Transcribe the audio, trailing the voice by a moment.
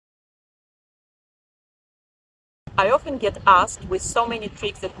I often get asked, with so many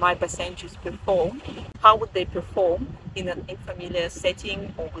tricks that my Basenjis perform, how would they perform in an unfamiliar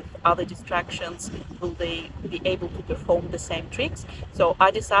setting or with other distractions? Will they be able to perform the same tricks? So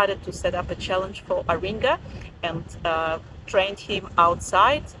I decided to set up a challenge for Oringo and trained him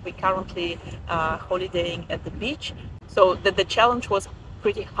outside. We're currently holidaying at the beach. So the challenge was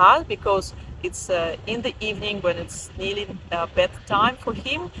pretty hard because it's in the evening when it's nearly bedtime for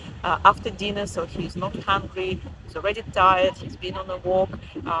him, after dinner, so he's not hungry, he's already tired, he's been on a walk.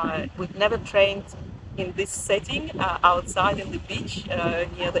 We've never trained in this setting, outside in the beach,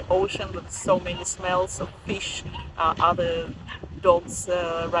 near the ocean, with so many smells of fish, other dogs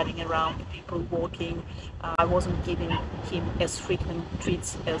running around, people walking. I wasn't giving him as frequent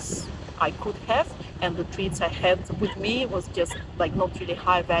treats as I could have, and the treats I had with me was just like not really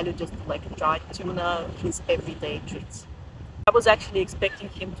high value, just like dried tuna, his everyday treats. I was actually expecting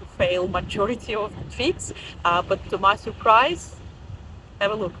him to fail majority of the tricks, but to my surprise,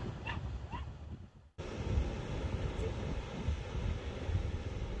 have a look.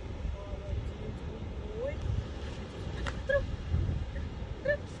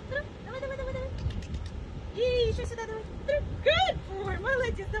 Good boy,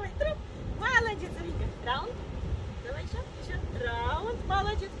 молодец, давай, труп, молодец, Оringo. Раунд, давай еще, раунд,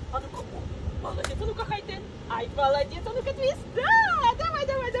 молодец. А ну-ка, молодец, а ну-ка, хайтен. Ай, молодец, а ну-ка, твист, да, давай,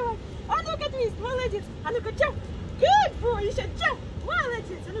 давай, давай. А ну-ка, твист, молодец, а ну-ка, джамп. Good boy, еще джамп,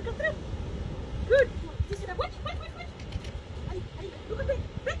 молодец, а ну-ка, труп. Good boy, иди сюда, watch. Ай, ну-ка, бэк,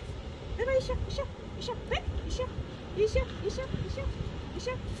 давай еще, бэк, еще,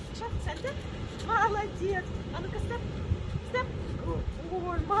 центр. Молодец! А ну-ка, стоп!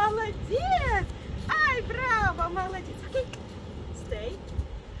 Ой, молодец! Ай, браво! Молодец! Окей. Stay.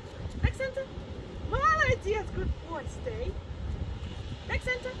 Back center. Молодец! Good boy. Stay. Back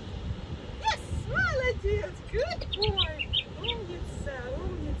center. Yes! Молодец! Good boy! Умница!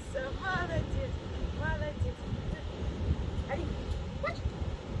 Молодец! Ай, watch!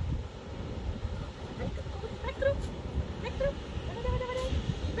 Back through. Давай.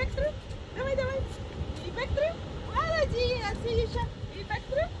 Back through. Давай. И back through. Молодец. И еще. И back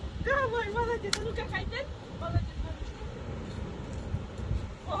through. Давай, молодец. А ну-ка, хайтен. Молодец.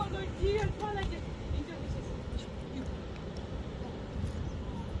 Идем здесь.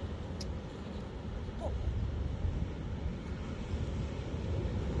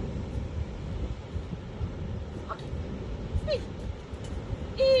 Окей. Спид.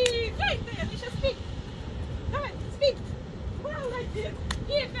 И хайтен. Еще спид. Давай, спид. Молодец. И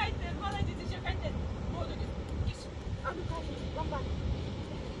хайтен. Молодец. Еще хайтен. Молодец. А ну-ка, ламбада.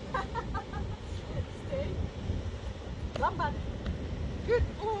 Stay. Ламбада. Good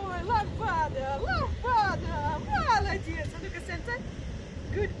boy. Ламбада. Молодец. А ну-ка, центр.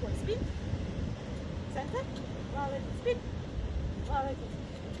 Good boy. Спид. Центр. Молодец. Спид. Молодец.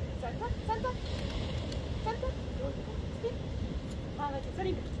 Центр. Спид. Молодец.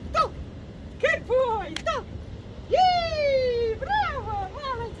 Оringo. Talk. Good boy. Talk.